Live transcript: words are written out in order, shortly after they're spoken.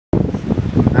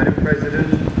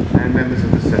President and members of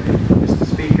the Senate, Mr.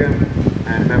 Speaker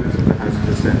and members of the House of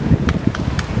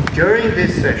Assembly. During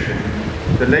this session,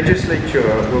 the legislature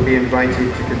will be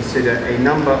invited to consider a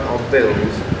number of bills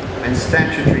and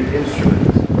statutory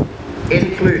instruments,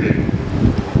 including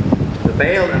the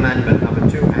Bail Amendment No.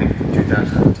 2 Act of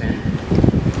 2010,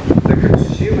 the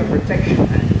Consumer Protection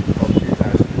Act of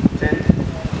 2010,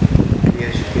 the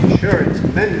Insurance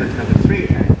Amendment No. 3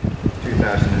 Act of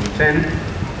 2010,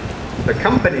 the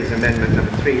Companies Amendment No.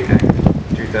 3 Act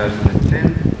of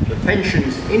 2010, the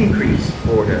Pensions Increase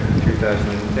Order of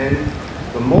 2010,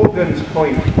 the Morgan's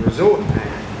Point Resort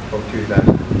Act of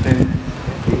 2010,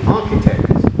 the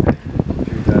Architects Act of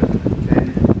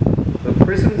 2010, the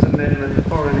Prisons Amendment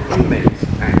Foreign Inmates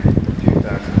Act of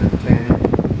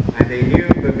 2010, and a new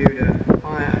Bermuda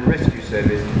Fire and Rescue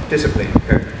Service Discipline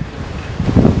Code.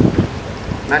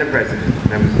 Madam President,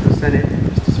 members of the Senate,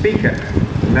 Mr. Speaker,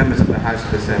 and members of the House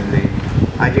of Assembly,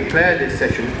 I declare this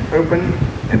session open,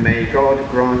 and may God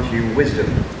grant you wisdom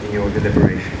in your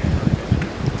deliberations.